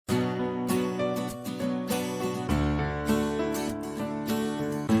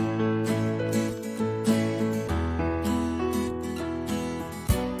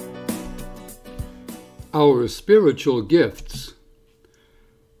Our spiritual gifts.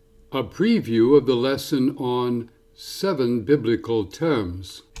 A preview of the lesson on 7 biblical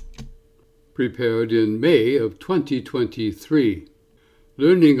terms, prepared in May of 2023.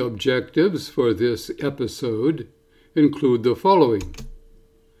 Learning objectives for this episode include the following: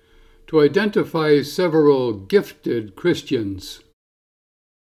 to identify several gifted Christians,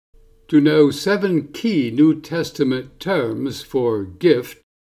 to know 7 key New Testament terms for gift,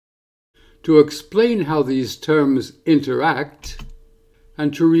 to explain how these terms interact,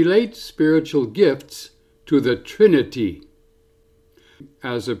 and to relate spiritual gifts to the Trinity.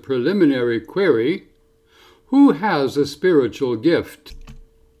 As a preliminary query, who has a spiritual gift?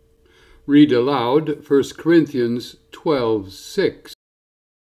 Read aloud 1 Corinthians 12:6.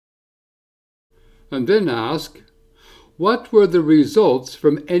 And then ask, what were the results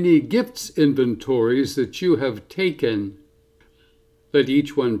from any gifts inventories that you have taken? Let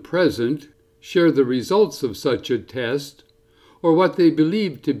each one present share the results of such a test, or what they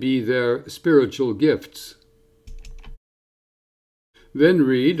believe to be their spiritual gifts. Then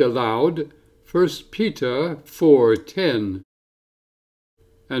read aloud 1 Peter 4:10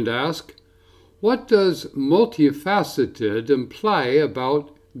 and ask, what does multifaceted imply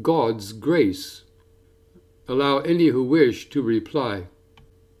about God's grace? Allow any who wish to reply.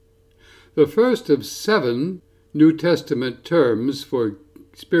 The first of 7 New Testament terms for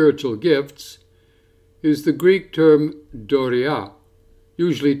spiritual gifts is the Greek term doria,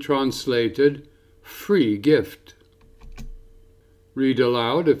 usually translated free gift. Read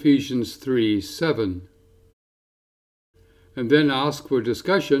aloud Ephesians 3:7. And then ask for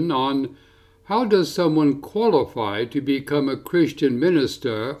discussion on how does someone qualify to become a Christian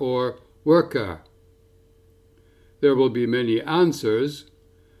minister or worker? There will be many answers.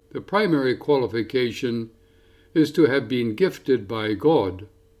 The primary qualification is to have been gifted by God.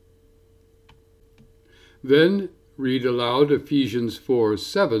 Then read aloud Ephesians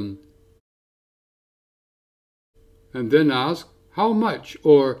 4:7. And then ask, how much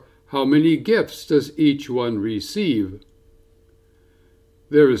or how many gifts does each one receive?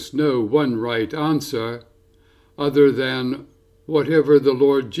 There is no one right answer other than whatever the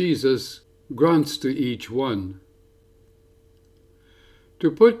Lord Jesus grants to each one.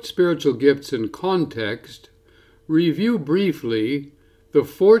 To put spiritual gifts in context, review briefly the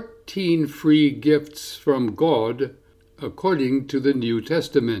 14 free gifts from God according to the New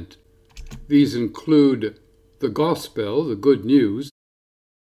Testament. These include the gospel, the good news,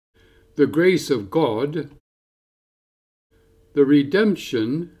 the grace of God, the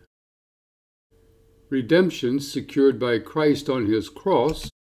redemption secured by Christ on his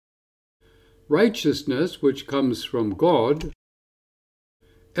cross, righteousness which comes from God,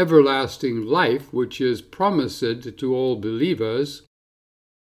 everlasting life which is promised to all believers,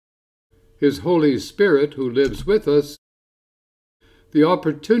 his Holy Spirit who lives with us, the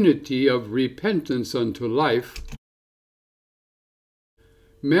opportunity of repentance unto life,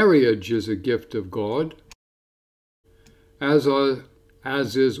 marriage is a gift of God, as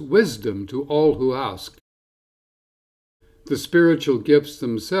is wisdom to all who ask, the spiritual gifts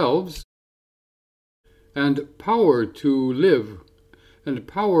themselves, and power to live and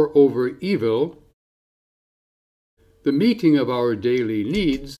power over evil, the meeting of our daily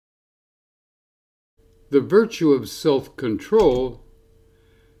needs, the virtue of self-control,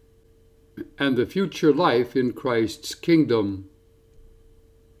 and the future life in Christ's kingdom.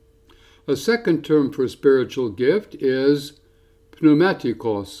 A second term for spiritual gift is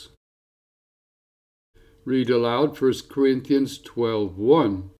pneumatikos. Read aloud 1 Corinthians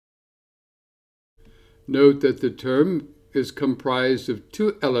 12:1. Note that the term is comprised of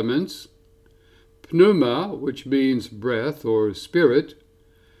 2 elements, pneuma, which means breath or spirit,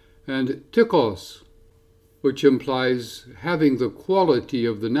 and tikos, which implies having the quality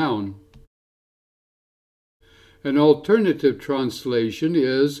of the noun. An alternative translation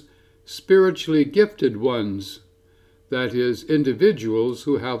is spiritually gifted ones, that is, individuals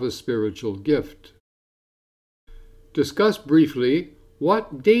who have a spiritual gift. Discuss briefly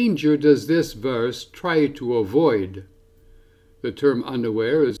what danger does this verse try to avoid. The term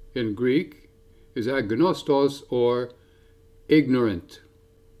unaware in Greek is agnostos, or ignorant.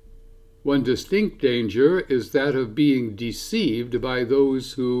 One distinct danger is that of being deceived by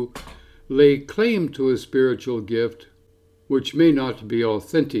those who lay claim to a spiritual gift which may not be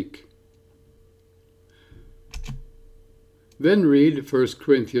authentic. Then read 1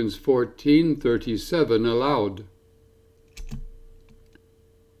 Corinthians 14:37 aloud.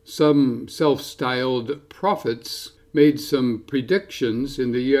 Some self-styled prophets made some predictions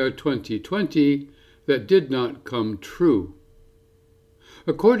in the year 2020 that did not come true.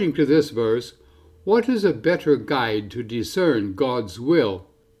 According to this verse, What is a better guide to discern God's will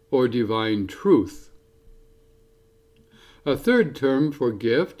or divine truth? A third term for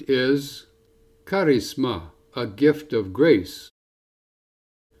gift is charisma, a gift of grace.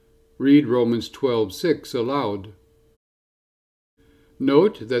 Read Romans 12:6 aloud.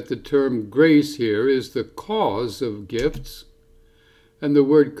 Note that the term grace here is the cause of gifts, and the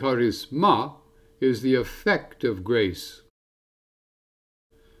word charisma is the effect of grace.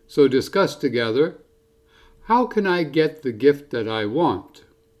 So discuss together, how can I get the gift that I want?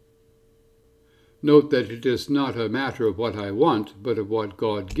 Note that it is not a matter of what I want, but of what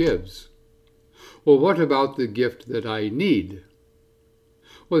God gives. Well, what about the gift that I need?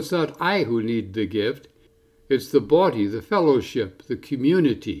 Well, it's not I who need the gift, it's the body, the fellowship, the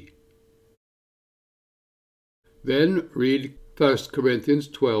community. Then read 1 Corinthians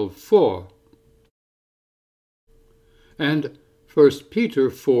 12:4 and 1 Peter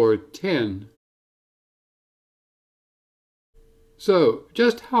 4:10. So,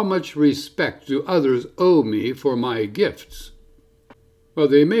 just how much respect do others owe me for my gifts? Well,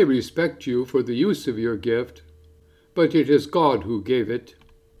 they may respect you for the use of your gift, but it is God who gave it.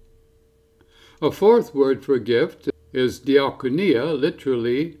 A fourth word for gift is diakonia,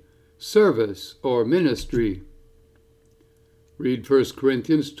 literally service or ministry. Read 1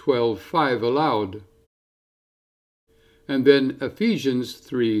 Corinthians 12:5 aloud. And then Ephesians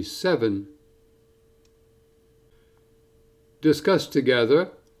 3:7. Discuss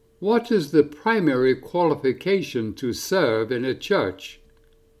together, what is the primary qualification to serve in a church?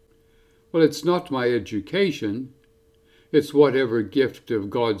 Well, it's not my education. It's whatever gift of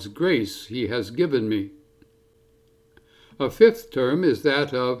God's grace He has given me. A fifth term is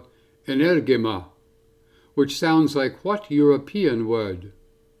that of energema, which sounds like what European word?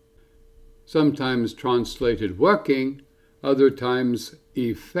 Sometimes translated working, other times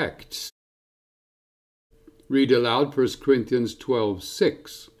effects. Read aloud 1 Corinthians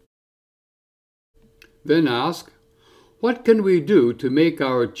 12:6. Then ask, what can we do to make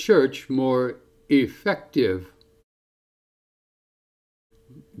our church more effective?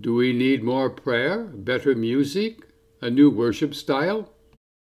 Do we need more prayer, better music, a new worship style?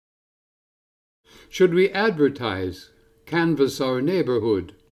 Should we advertise, canvass our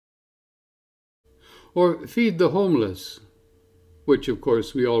neighborhood, or feed the homeless, which of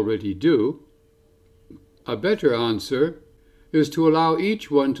course we already do? A better answer is to allow each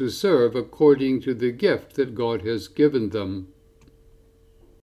one to serve according to the gift that God has given them.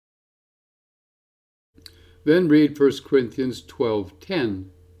 Then read 1 Corinthians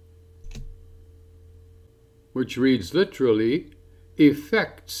 12:10, which reads literally,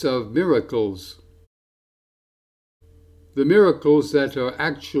 effects of miracles. The miracles that are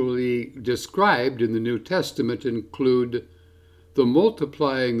actually described in the New Testament include the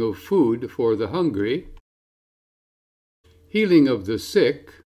multiplying of food for the hungry, healing of the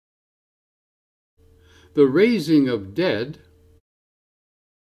sick, the raising of dead,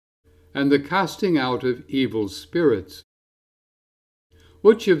 and the casting out of evil spirits.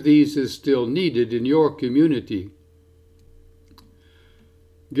 Which of these is still needed in your community?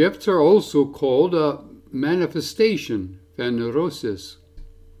 Gifts are also called a manifestation, phanerosis.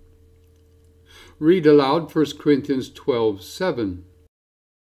 Read aloud 1 Corinthians 12:7.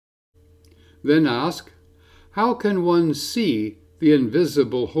 Then ask, how can one see the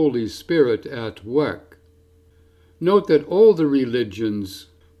invisible Holy Spirit at work? Note that all the religions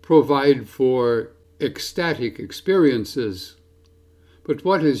provide for ecstatic experiences, but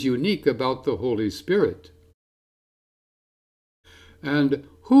what is unique about the Holy Spirit? And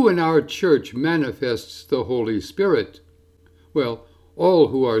who in our church manifests the Holy Spirit? Well, all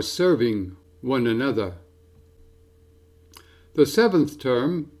who are serving one another. The seventh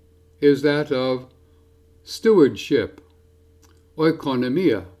term is that of stewardship,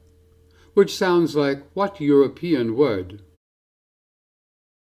 oikonomia, which sounds like what European word?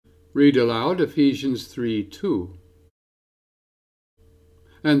 Read aloud Ephesians 3:2.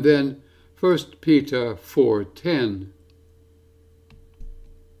 And then 1 Peter 4:10.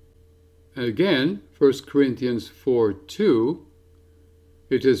 Again, 1 Corinthians 4:2,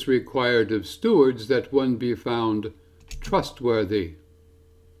 it is required of stewards that one be found trustworthy.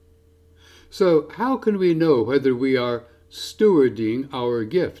 So how can we know whether we are stewarding our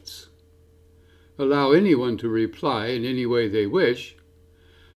gifts? Allow anyone to reply in any way they wish,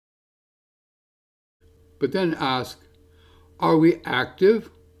 but then ask, are we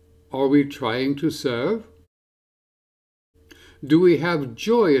active? Are we trying to serve? Do we have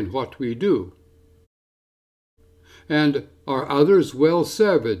joy in what we do? And are others well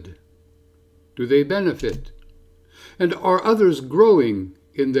served? Do they benefit? And are others growing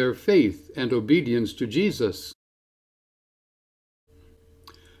in their faith and obedience to Jesus.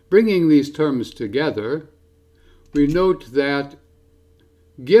 Bringing these terms together, we note that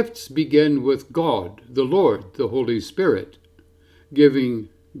gifts begin with God, the Lord, the Holy Spirit, giving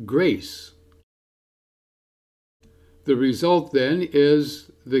grace. The result then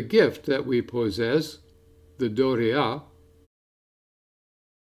is the gift that we possess, the dorea,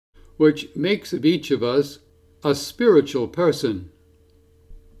 which makes of each of us a spiritual person.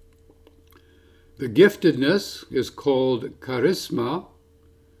 The giftedness is called charisma,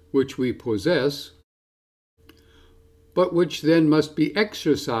 which we possess, but which then must be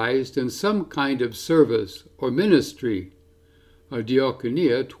exercised in some kind of service or ministry, a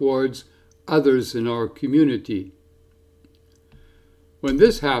diakonia, towards others in our community. When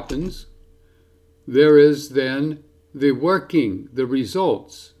this happens, there is then the working, the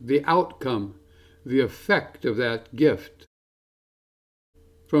results, the outcome, the effect of that gift.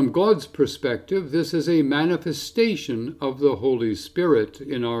 From God's perspective, this is a manifestation of the Holy Spirit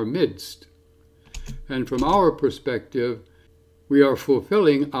in our midst. And from our perspective, we are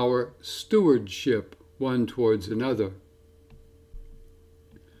fulfilling our stewardship one towards another.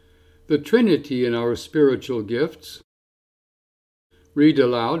 The Trinity in our spiritual gifts. Read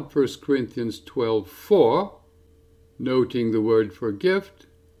aloud 1 Corinthians 12:4, noting the word for gift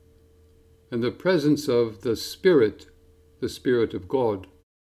and the presence of the Spirit of God.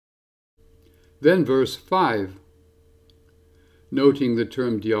 Then verse 5, noting the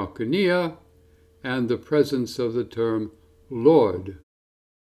term diakonia and the presence of the term Lord.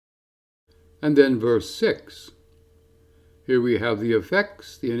 And then verse 6, here we have the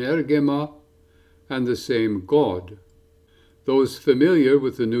effects, the energema, and the same God. Those familiar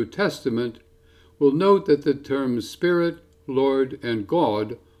with the New Testament will note that the terms Spirit, Lord, and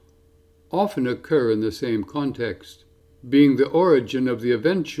God often occur in the same context, being the origin of the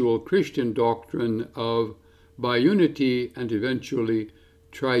eventual Christian doctrine of biunity and eventually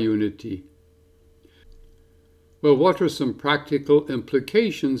triunity. Well, what are some practical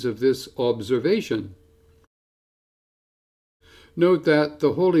implications of this observation? Note that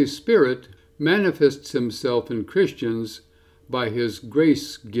the Holy Spirit manifests himself in Christians by his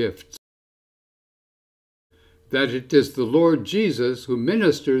grace gifts, that it is the Lord Jesus who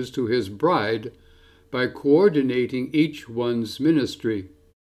ministers to his bride by coordinating each one's ministry,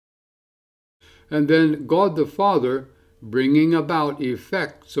 and then God the Father bringing about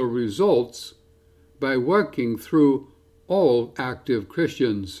effects or results by working through all active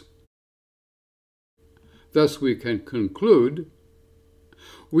Christians. Thus we can conclude,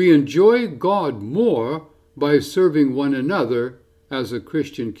 we enjoy God more by serving one another as a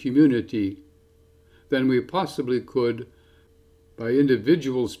Christian community than we possibly could by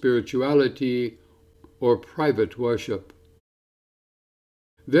individual spirituality or private worship.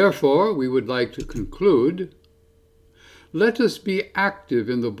 Therefore, we would like to conclude, let us be active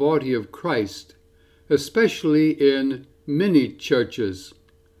in the body of Christ, especially in mini churches,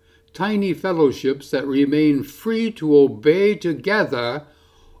 tiny fellowships that remain free to obey together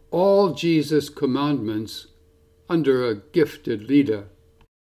all Jesus' commandments under a gifted leader.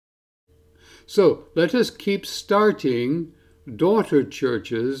 So let us keep starting daughter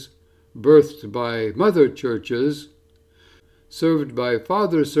churches birthed by mother churches, served by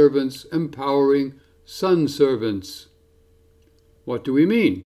father servants empowering son servants. What do we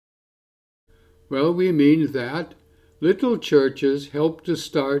mean? Well, we mean that little churches help to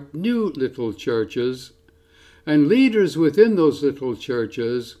start new little churches, and leaders within those little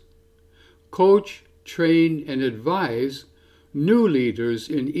churches coach, train, and advise new leaders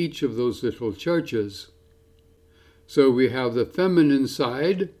in each of those little churches. So we have the feminine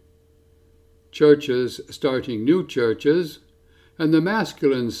side, churches starting new churches, and the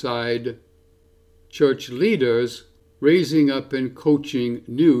masculine side, church leaders raising up and coaching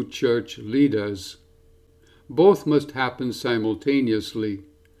new church leaders. Both must happen simultaneously.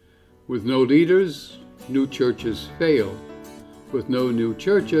 With no leaders, new churches fail. With no new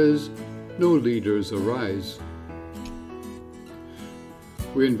churches, no leaders arise.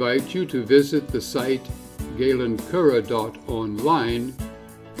 We invite you to visit the site galencurra.online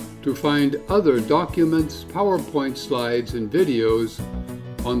to find other documents, PowerPoint slides, and videos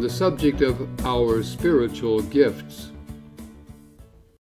on the subject of our spiritual gifts.